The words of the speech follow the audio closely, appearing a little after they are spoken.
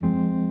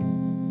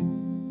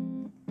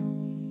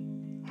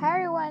Hi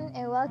everyone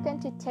and welcome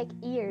to Tech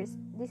Ears.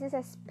 This is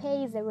a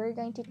space that we're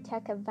going to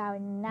talk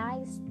about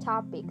nice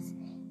topics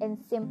and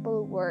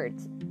simple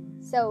words.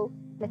 So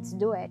let's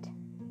do it.